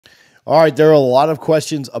All right, there are a lot of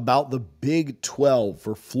questions about the Big 12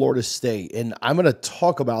 for Florida State, and I'm going to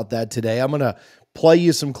talk about that today. I'm going to play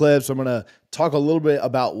you some clips. I'm going to talk a little bit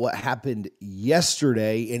about what happened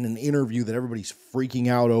yesterday in an interview that everybody's freaking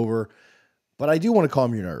out over, but I do want to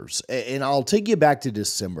calm your nerves, and I'll take you back to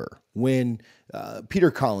December when Peter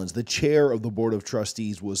Collins, the chair of the Board of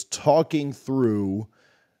Trustees, was talking through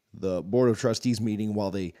the Board of Trustees meeting while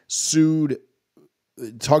they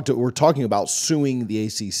we're talking about suing the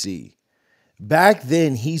ACC. Back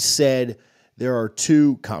then, he said there are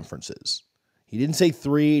two conferences. He didn't say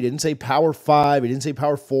three, he didn't say Power 5, he didn't say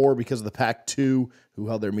Power 4 because of the Pac-2, who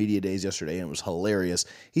held their media days yesterday, and it was hilarious.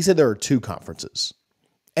 He said there are two conferences.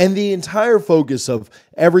 And the entire focus of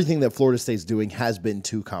everything that Florida State's doing has been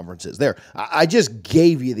two conferences. There, I just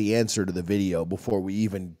gave you the answer to the video before we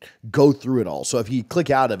even go through it all. So if you click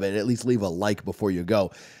out of it, at least leave a like before you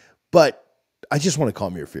go. But I just want to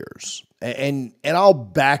calm your fears. And I'll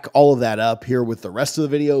back all of that up here with the rest of the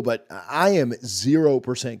video, but I am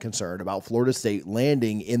 0% concerned about Florida State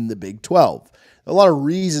landing in the Big 12. A lot of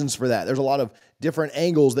reasons for that. There's a lot of different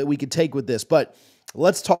angles that we could take with this, but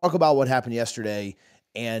let's talk about what happened yesterday,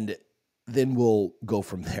 and then we'll go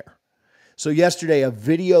from there. So yesterday, a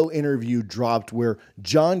video interview dropped where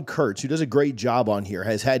John Kurtz, who does a great job on here,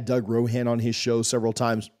 has had Doug Rohan on his show several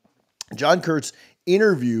times. John Kurtz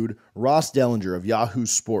interviewed Ross Dellenger of Yahoo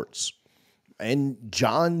Sports. And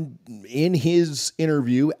John, in his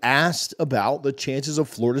interview, asked about the chances of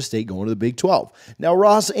Florida State going to the Big 12. Now,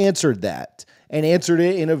 Ross answered that and answered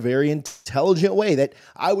it in a very intelligent way that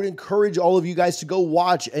I would encourage all of you guys to go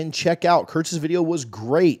watch and check out. Kurtz's video was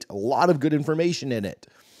great. A lot of good information in it.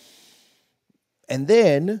 And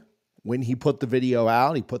then when he put the video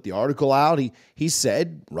out, he put the article out, he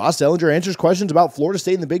said, Ross Dellenger answers questions about Florida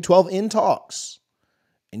State and the Big 12 in talks.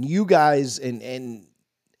 And you guys and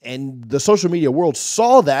the social media world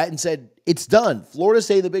saw that and said, it's done. Florida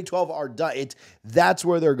State and the Big 12 are done. That's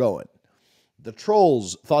where they're going. The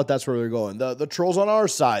trolls thought that's where they're going. The trolls on our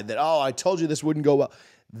side that, oh, I told you this wouldn't go well.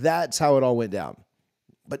 That's how it all went down.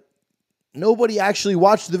 But nobody actually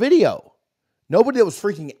watched the video. Nobody that was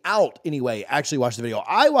freaking out anyway actually watched the video.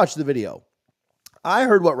 I watched the video. I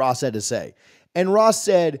heard what Ross had to say. And Ross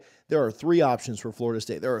said there are three options for Florida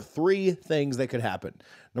State. There are three things that could happen.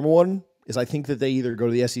 Number one is I think that they either go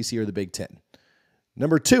to the SEC or the Big Ten.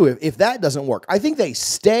 Number two, if that doesn't work, I think they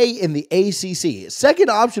stay in the ACC. Second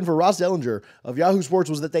option for Ross Dellenger of Yahoo Sports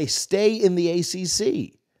was that they stay in the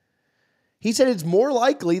ACC. He said it's more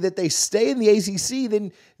likely that they stay in the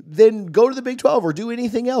ACC than go to the Big 12 or do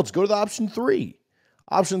anything else. Go to the option three.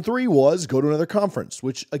 Option three was go to another conference,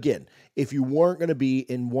 which, again, if you weren't going to be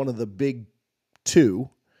in one of the Big Two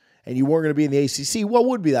and you weren't going to be in the ACC, what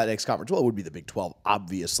would be that next conference? Well, it would be the Big 12,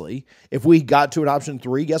 obviously. If we got to an option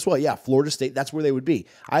three, guess what? Yeah, Florida State, that's where they would be.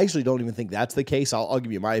 I actually don't even think that's the case. I'll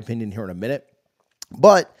give you my opinion here in a minute.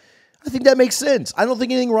 But I think that makes sense. I don't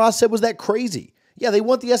think anything Ross said was that crazy. Yeah, they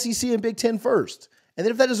want the SEC and Big Ten first. And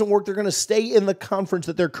then if that doesn't work, they're going to stay in the conference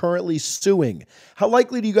that they're currently suing. How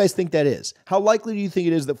likely do you guys think that is? How likely do you think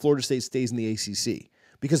it is that Florida State stays in the ACC?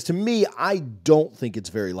 Because to me, I don't think it's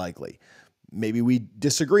very likely. Maybe we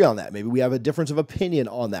disagree on that. Maybe we have a difference of opinion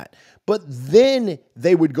on that. But then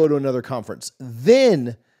they would go to another conference.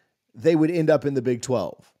 Then they would end up in the Big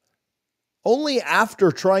 12. Only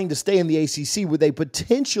after trying to stay in the ACC would they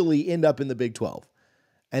potentially end up in the Big 12.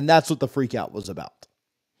 And that's what the freak out was about.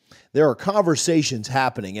 There are conversations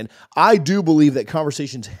happening, and I do believe that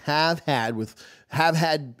conversations have happened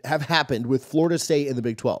with Florida State and the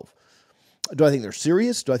Big 12. Do I think they're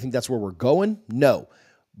serious? Do I think that's where we're going? No.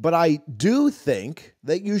 But I do think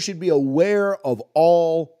that you should be aware of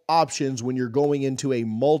all options when you're going into a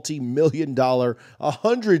multi-million dollar,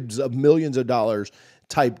 hundreds of millions of dollars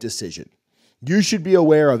type decision. You should be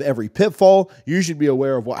aware of every pitfall. You should be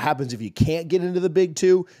aware of what happens if you can't get into the Big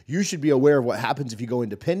Two. You should be aware of what happens if you go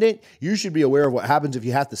independent. You should be aware of what happens if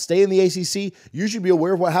you have to stay in the ACC. You should be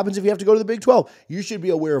aware of what happens if you have to go to the Big 12. You should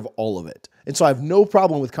be aware of all of it. And so I have no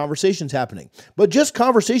problem with conversations happening. But just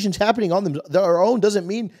conversations happening on their own doesn't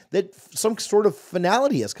mean that some sort of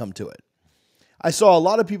finality has come to it. I saw a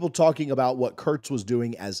lot of people talking about what Kurtz was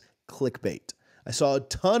doing as clickbait. I saw a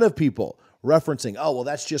ton of people referencing, oh, well,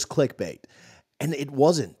 that's just clickbait. And it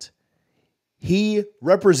wasn't. He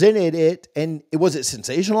represented it, and was it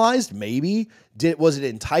sensationalized? Maybe. Was it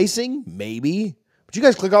enticing? Maybe. But you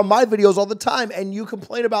guys click on my videos all the time, and you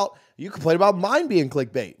complain about mine being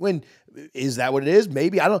clickbait. Is that what it is?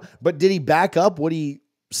 Maybe. I don't. But did he back up what he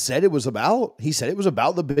said it was about? He said it was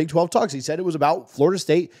about the Big 12 talks. He said it was about Florida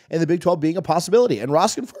State and the Big 12 being a possibility. And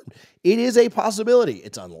Ross confirmed it is a possibility.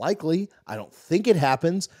 It's unlikely. I don't think it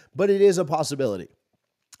happens, but it is a possibility.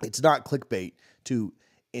 It's not clickbait to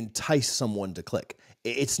entice someone to click.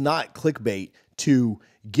 It's not clickbait to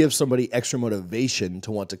give somebody extra motivation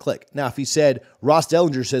to want to click. Now, if he said, Ross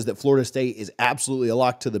Dellenger says that Florida State is absolutely a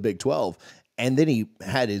lock to the Big 12, and then he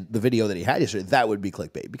had the video that he had yesterday, that would be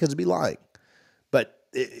clickbait because it'd be lying. But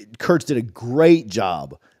Kurtz did a great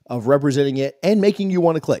job of representing it and making you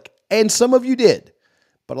want to click. And some of you did,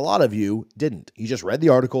 but a lot of you didn't. You just read the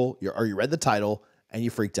article or you read the title and you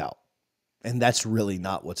freaked out. And that's really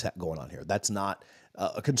not what's going on here. That's not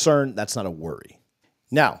a concern. That's not a worry.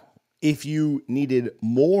 Now, if you needed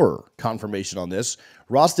more confirmation on this,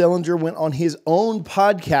 Ross Dellenger went on his own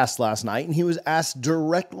podcast last night and he was asked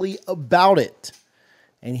directly about it.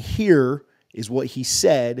 And here is what he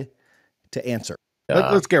said to answer.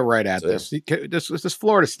 Let's get right at this. Does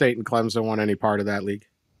Florida State and Clemson want any part of that league?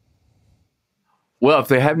 Well, if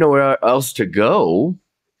they have nowhere else to go,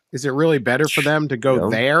 is it really better for them to go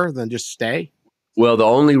there than just stay? Well, the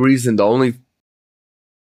only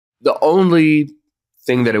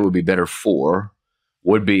thing that it would be better for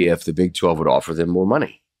would be if the Big 12 would offer them more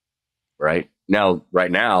money, right?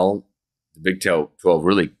 Right now, the Big 12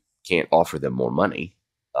 really can't offer them more money.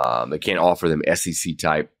 They can't offer them SEC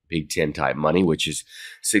type, Big 10 type money, which is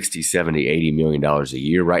 60, 70, 80 million dollars a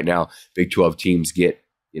year. Right now, Big 12 teams get,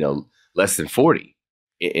 less than 40,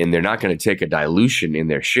 and they're not going to take a dilution in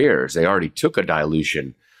their shares. They already took a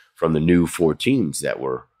dilution from the new 4 teams that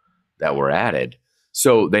were added.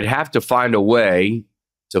 So they'd have to find a way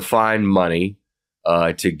to find money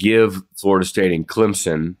to give Florida State and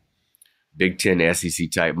Clemson Big 10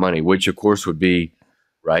 SEC type money, which of course would be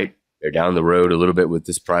right. They're down the road a little bit with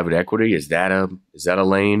this private equity. Is that a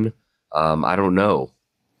lane? I don't know.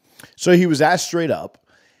 So he was asked straight up,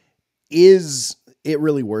 is it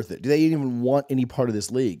really worth it? Do they even want any part of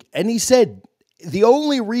this league? And he said the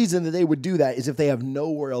only reason that they would do that is if they have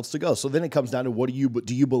nowhere else to go. So then it comes down to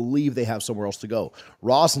do you believe they have somewhere else to go?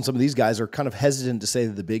 Ross and some of these guys are kind of hesitant to say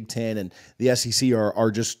that the Big 10 and the SEC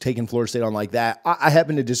are just taking Florida State on like that. I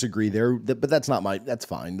happen to disagree there, but that's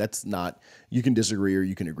fine. That's not, you can disagree or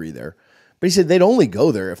you can agree there. But he said they'd only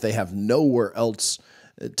go there if they have nowhere else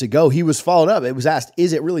to go. He was followed up. It was asked,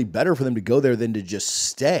 is it really better for them to go there than to just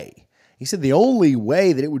stay? He said the only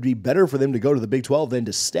way that it would be better for them to go to the Big 12 than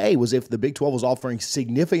to stay was if the Big 12 was offering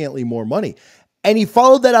significantly more money. And he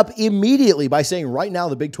followed that up immediately by saying right now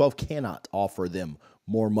the Big 12 cannot offer them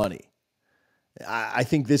more money. I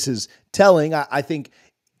think this is telling. I think,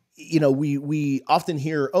 we often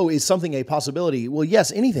hear, is something a possibility? Well,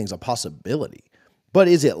 yes, anything's a possibility. But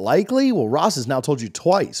is it likely? Well, Ross has now told you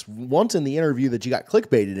twice. Once in the interview that you got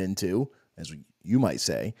clickbaited into, as you might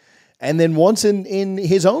say, and then once in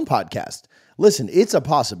his own podcast. Listen, it's a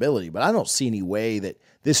possibility, but I don't see any way that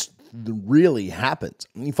this really happens.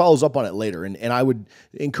 And he follows up on it later, and I would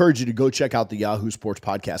encourage you to go check out the Yahoo Sports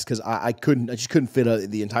podcast because I just couldn't fit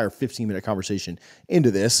the entire 15-minute conversation into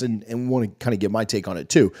this, and want to kind of get my take on it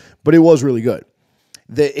too. But it was really good.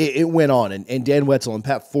 It went on, and Dan Wetzel and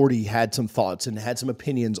Pat Forty had some thoughts and had some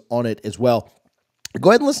opinions on it as well. Go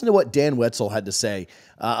ahead and listen to what Dan Wetzel had to say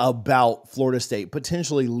about Florida State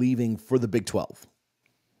potentially leaving for the Big 12.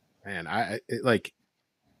 Man,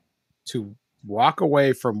 to walk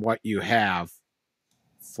away from what you have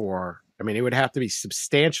it would have to be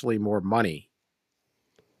substantially more money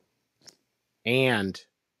and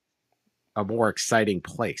a more exciting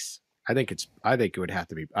place. I think it would have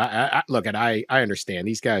to be. I understand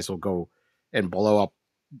these guys will go and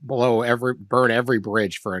burn every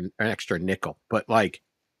bridge for an extra nickel. But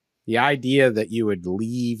the idea that you would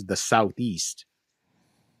leave the Southeast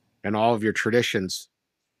and all of your traditions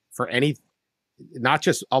for not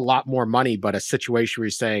just a lot more money, but a situation where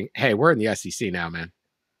you're saying, hey, we're in the SEC now, man,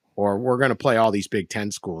 or we're going to play all these Big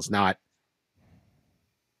 10 schools. I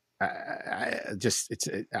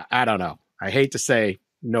don't know. I hate to say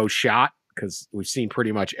no shot because we've seen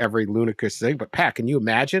pretty much every ludicrous thing, but Pat, can you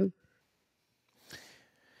imagine?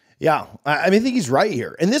 Yeah, I think he's right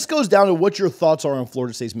here. And this goes down to what your thoughts are on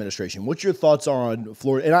Florida State's administration, what your thoughts are on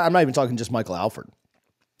Florida. And I'm not even talking just Michael Alford.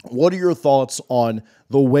 What are your thoughts on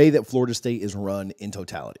the way that Florida State is run in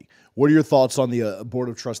totality? What are your thoughts on the Board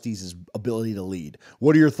of Trustees' ability to lead?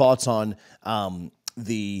 What are your thoughts on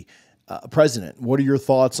the president? What are your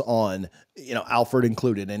thoughts on, Alford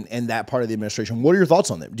included and that part of the administration? What are your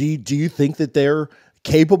thoughts on them? Do you think that they're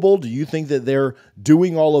capable? Do you think that they're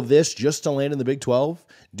doing all of this just to land in the Big 12?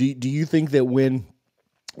 Do you think that when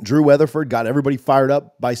Drew Weatherford got everybody fired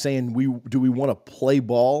up by saying, do we want to play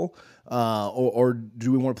ball or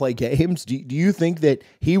do we want to play games? Do you think that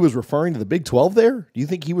he was referring to the Big 12 there? Do you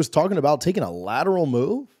think he was talking about taking a lateral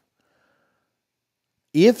move?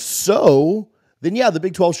 If so, then yeah, the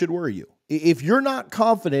Big 12 should worry you. If you're not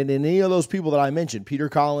confident in any of those people that I mentioned, Peter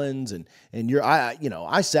Collins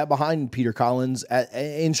I sat behind Peter Collins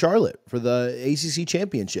in Charlotte for the ACC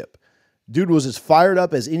championship. Dude was as fired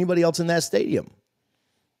up as anybody else in that stadium.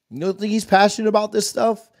 You don't think he's passionate about this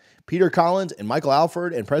stuff? Peter Collins and Michael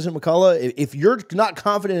Alford and President McCullough, if you're not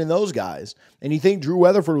confident in those guys and you think Drew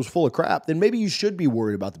Weatherford was full of crap, then maybe you should be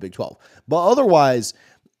worried about the Big 12. But otherwise,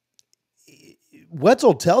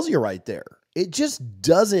 Wetzel tells you right there. It just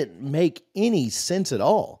doesn't make any sense at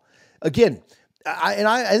all. Again,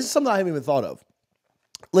 this is something I haven't even thought of.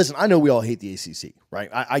 Listen, I know we all hate the ACC, right?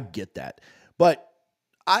 I get that. But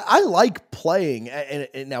I like playing,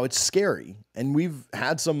 and now it's scary, and we've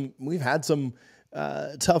had some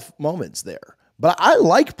tough moments there. But I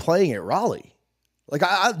like playing at Raleigh. Like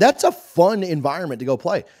that's a fun environment to go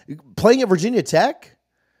play. Playing at Virginia Tech,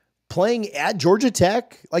 playing at Georgia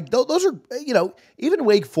Tech, like those are, even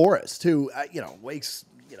Wake Forest, who, Wake's,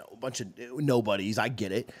 a bunch of nobodies. I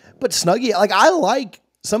get it. But Snuggie, like I like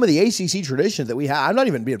some of the ACC traditions that we have. I'm not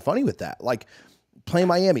even being funny with that. Like playing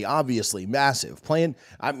Miami, obviously massive. Playing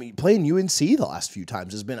UNC the last few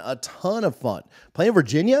times has been a ton of fun. Playing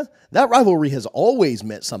Virginia, that rivalry has always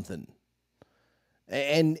meant something.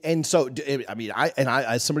 And so, I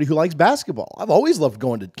as somebody who likes basketball, I've always loved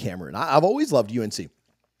going to Cameron. I've always loved UNC.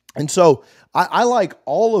 And so I like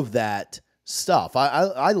all of that stuff.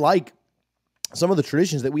 I like some of the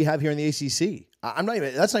traditions that we have here in the ACC.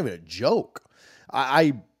 That's not even a joke.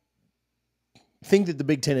 I think that the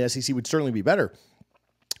Big Ten and SEC would certainly be better.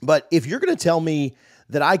 But if you're going to tell me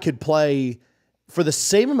that I could play for the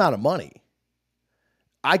same amount of money,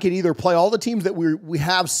 I could either play all the teams that we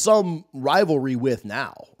have some rivalry with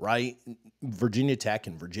now, right? Virginia Tech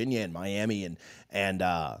and Virginia and Miami and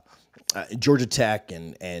Georgia Tech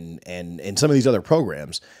and some of these other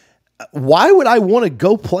programs. Why would I want to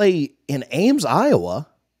go play in Ames, Iowa,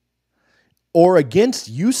 or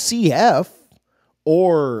against UCF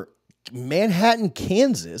or Manhattan,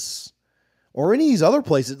 Kansas, or any of these other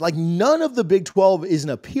places? Like none of the Big 12 is an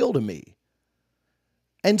appeal to me.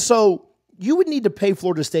 And so you would need to pay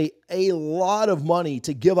Florida State a lot of money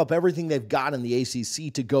to give up everything they've got in the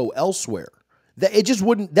ACC to go elsewhere.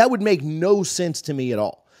 That would make no sense to me at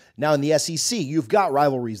all. Now in the SEC, you've got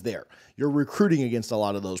rivalries there. You're recruiting against a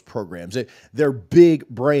lot of those programs. They're big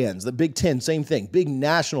brands. The Big Ten, same thing, big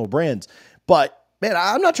national brands. But man,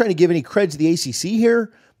 I'm not trying to give any credit to the ACC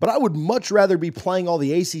here, but I would much rather be playing all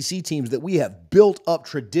the ACC teams that we have built up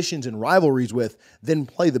traditions and rivalries with than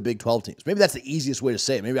play the Big 12 teams. Maybe that's the easiest way to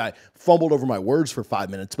say it. Maybe I fumbled over my words for 5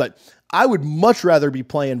 minutes, but I would much rather be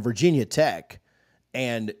playing Virginia Tech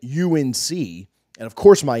and UNC and, of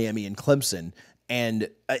course, Miami and Clemson. And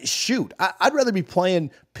I'd rather be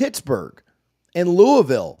playing Pittsburgh and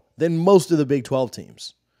Louisville than most of the Big 12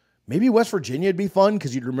 teams. Maybe West Virginia would be fun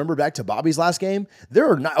because you'd remember back to Bobby's last game.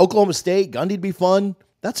 There are not Oklahoma State, Gundy'd be fun.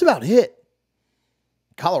 That's about it.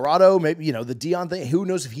 Colorado, maybe, the Dion thing. Who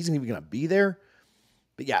knows if he's even going to be there?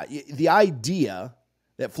 But yeah, the idea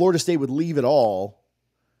that Florida State would leave it all,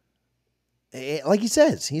 like he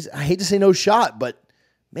says, I hate to say no shot, but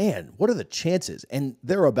man, what are the chances? And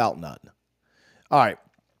they're about none. All right,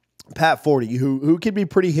 Pat Forty, who can be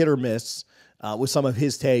pretty hit or miss with some of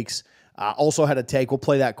his takes, also had a take. We'll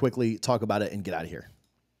play that quickly, talk about it, and get out of here.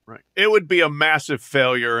 Right. It would be a massive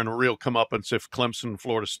failure and a real comeuppance if Clemson and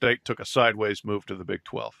Florida State took a sideways move to the Big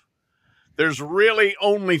 12. There's really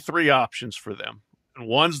only three options for them. And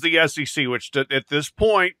one's the SEC, which at this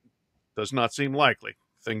point does not seem likely.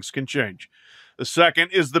 Things can change. The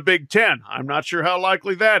second is the Big Ten. I'm not sure how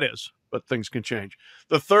likely that is, but things can change.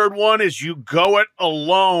 The third one is you go it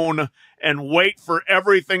alone and wait for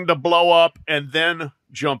everything to blow up and then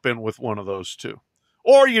jump in with one of those two.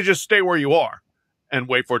 Or you just stay where you are and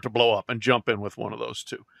wait for it to blow up and jump in with one of those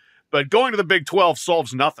two. But going to the Big 12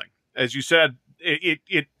 solves nothing. As you said,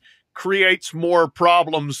 it creates more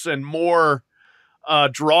problems and more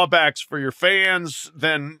drawbacks for your fans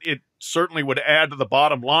than it certainly would add to the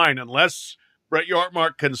bottom line unless Brett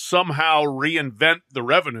Yormark can somehow reinvent the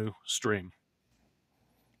revenue stream.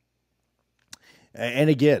 And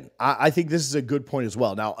again, I think this is a good point as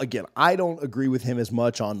well. Now, again, I don't agree with him as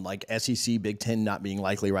much on like SEC, Big Ten not being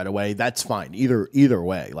likely right away. That's fine. Either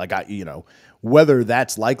way, like whether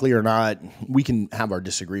that's likely or not, we can have our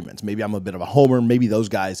disagreements. Maybe I'm a bit of a homer. Maybe those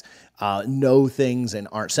guys know things and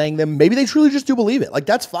aren't saying them. Maybe they truly just do believe it. Like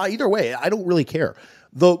that's fine. Either way, I don't really care.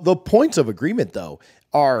 The points of agreement though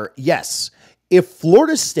are yes, if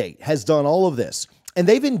Florida State has done all of this and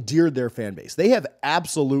they've endeared their fan base, they have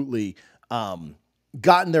absolutely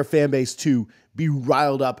gotten their fan base to be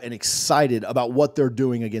riled up and excited about what they're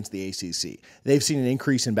doing against the ACC. They've seen an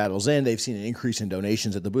increase in Battles In. They've seen an increase in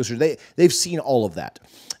donations at the boosters. They've seen all of that.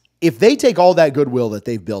 If they take all that goodwill that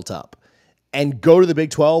they've built up and go to the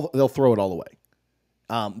Big 12, they'll throw it all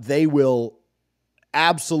away. They will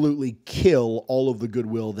absolutely kill all of the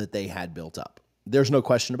goodwill that they had built up. There's no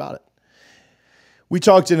question about it. We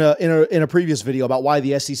talked in a previous video about why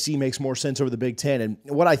the SEC makes more sense over the Big Ten. And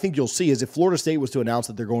what I think you'll see is if Florida State was to announce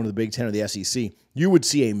that they're going to the Big Ten or the SEC, you would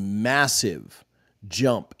see a massive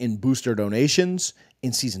jump in booster donations,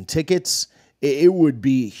 in season tickets. It would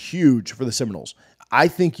be huge for the Seminoles. I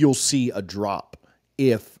think you'll see a drop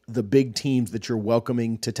if the big teams that you're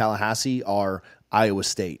welcoming to Tallahassee are Iowa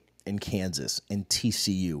State and Kansas and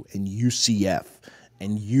TCU and UCF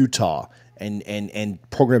and Utah and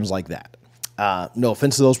programs like that. No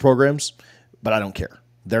offense to those programs, but I don't care.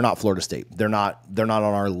 They're not Florida State. They're not on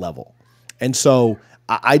our level. And so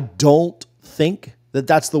I don't think that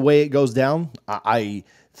that's the way it goes down. I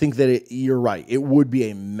think that you're right. It would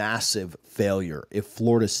be a massive failure if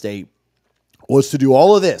Florida State was to do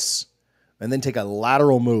all of this and then take a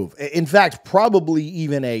lateral move. In fact, probably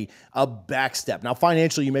even a back step. Now,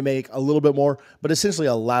 financially, you may make a little bit more, but essentially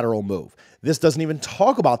a lateral move. This doesn't even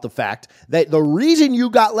talk about the fact that the reason you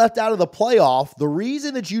got left out of the playoff, the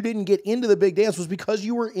reason that you didn't get into the big dance was because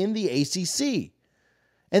you were in the ACC.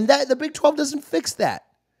 And that the Big 12 doesn't fix that.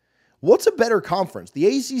 What's a better conference? The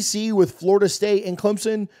ACC with Florida State and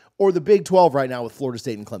Clemson or the Big 12 right now with Florida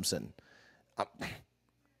State and Clemson?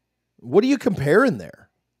 What are you comparing there?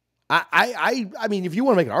 I mean, if you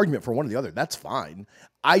want to make an argument for one or the other, that's fine.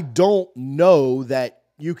 I don't know that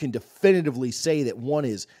you can definitively say that one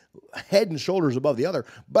is head and shoulders above the other,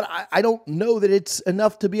 but I don't know that it's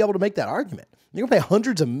enough to be able to make that argument. You're going to pay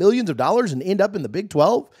hundreds of millions of dollars and end up in the Big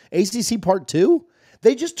 12, ACC Part 2?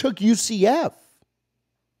 They just took UCF.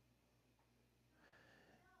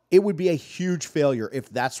 It would be a huge failure if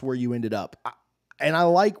that's where you ended up. And I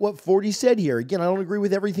like what Forty said here. Again, I don't agree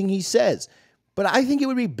with everything he says, but I think it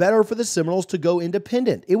would be better for the Seminoles to go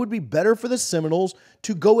independent. It would be better for the Seminoles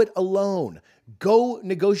to go it alone. Go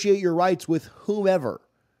negotiate your rights with whomever.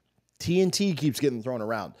 TNT keeps getting thrown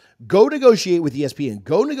around. Go negotiate with ESPN.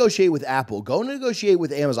 Go negotiate with Apple. Go negotiate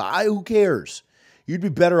with Amazon. Who cares? You'd be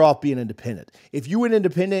better off being independent. If you went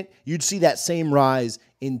independent, you'd see that same rise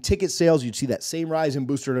in ticket sales. You'd see that same rise in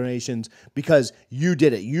booster donations because you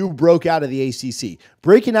did it. You broke out of the ACC.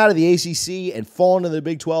 Breaking out of the ACC and falling to the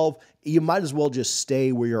Big 12, you might as well just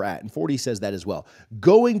stay where you're at. And 40 says that as well.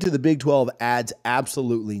 Going to the Big 12 adds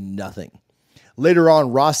absolutely nothing. Later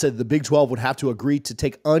on, Ross said the Big 12 would have to agree to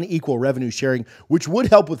take unequal revenue sharing, which would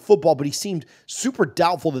help with football, but he seemed super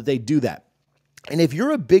doubtful that they'd do that. And if you're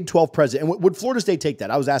a Big 12 president, and would Florida State take that?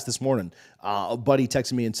 I was asked this morning, a buddy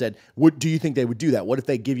texted me and said, do you think they would do that? What if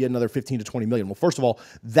they give you another 15 to 20 million? Well, first of all,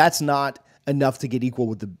 that's not enough to get equal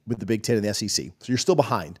with the Big 10 and the SEC. So you're still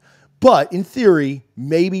behind. But in theory,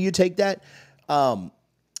 maybe you take that.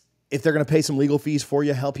 If they're going to pay some legal fees for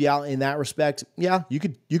you, help you out in that respect, yeah, you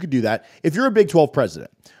could do that. If you're a Big 12 president,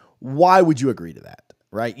 why would you agree to that?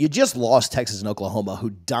 Right? You just lost Texas and Oklahoma, who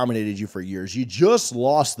dominated you for years. You just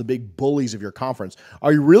lost the big bullies of your conference.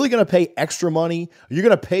 Are you really going to pay extra money? Are you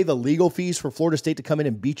going to pay the legal fees for Florida State to come in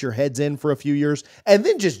and beat your heads in for a few years and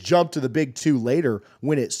then just jump to the Big 2 later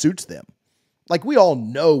when it suits them? Like, we all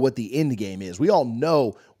know what the end game is. We all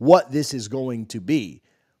know what this is going to be.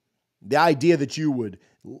 The idea that you would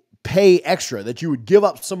pay extra, that you would give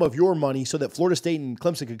up some of your money so that Florida State and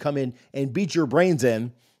Clemson could come in and beat your brains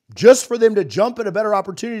in, just for them to jump at a better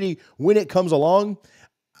opportunity when it comes along,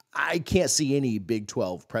 I can't see any Big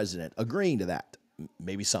 12 president agreeing to that.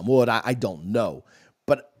 Maybe some would. I don't know.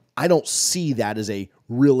 But I don't see that as a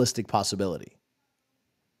realistic possibility.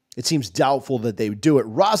 It seems doubtful that they would do it.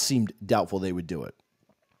 Ross seemed doubtful they would do it.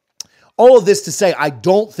 All of this to say, I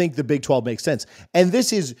don't think the Big 12 makes sense. And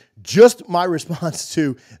this is just my response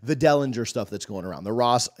to the Dellenger stuff that's going around, the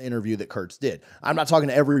Ross interview that Kurtz did. I'm not talking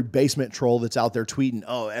to every basement troll that's out there tweeting,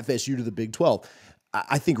 oh, FSU to the Big 12.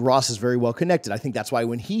 I think Ross is very well connected. I think that's why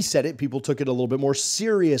when he said it, people took it a little bit more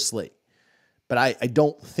seriously. But I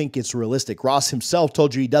don't think it's realistic. Ross himself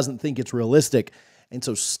told you he doesn't think it's realistic. And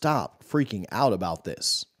so stop freaking out about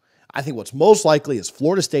this. I think what's most likely is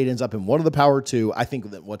Florida State ends up in one of the Power 2. I think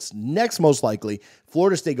that what's next most likely,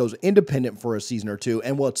 Florida State goes independent for a season or two.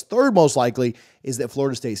 And what's third most likely is that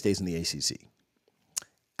Florida State stays in the ACC.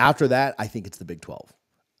 After that, I think it's the Big 12.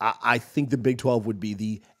 I think the Big 12 would be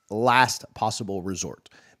the last possible resort.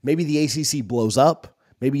 Maybe the ACC blows up.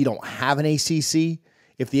 Maybe you don't have an ACC.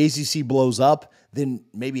 If the ACC blows up, then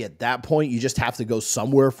maybe at that point you just have to go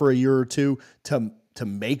somewhere for a year or two to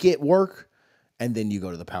make it work. And then you go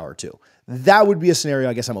to the Power 2. That would be a scenario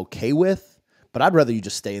I guess I'm okay with, but I'd rather you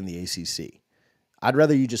just stay in the ACC. I'd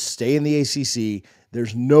rather you just stay in the ACC.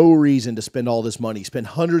 There's no reason to spend all this money, spend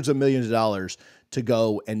hundreds of millions of dollars to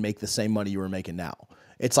go and make the same money you were making now.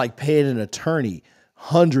 It's like paying an attorney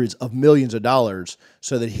hundreds of millions of dollars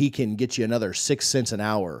so that he can get you another 6 cents an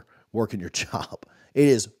hour working your job. It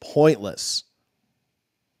is pointless.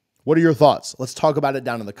 What are your thoughts? Let's talk about it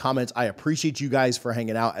down in the comments. I appreciate you guys for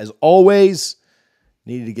hanging out as always.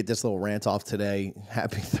 Needed to get this little rant off today.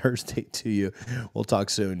 Happy Thursday to you. We'll talk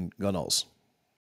soon. Go Noles.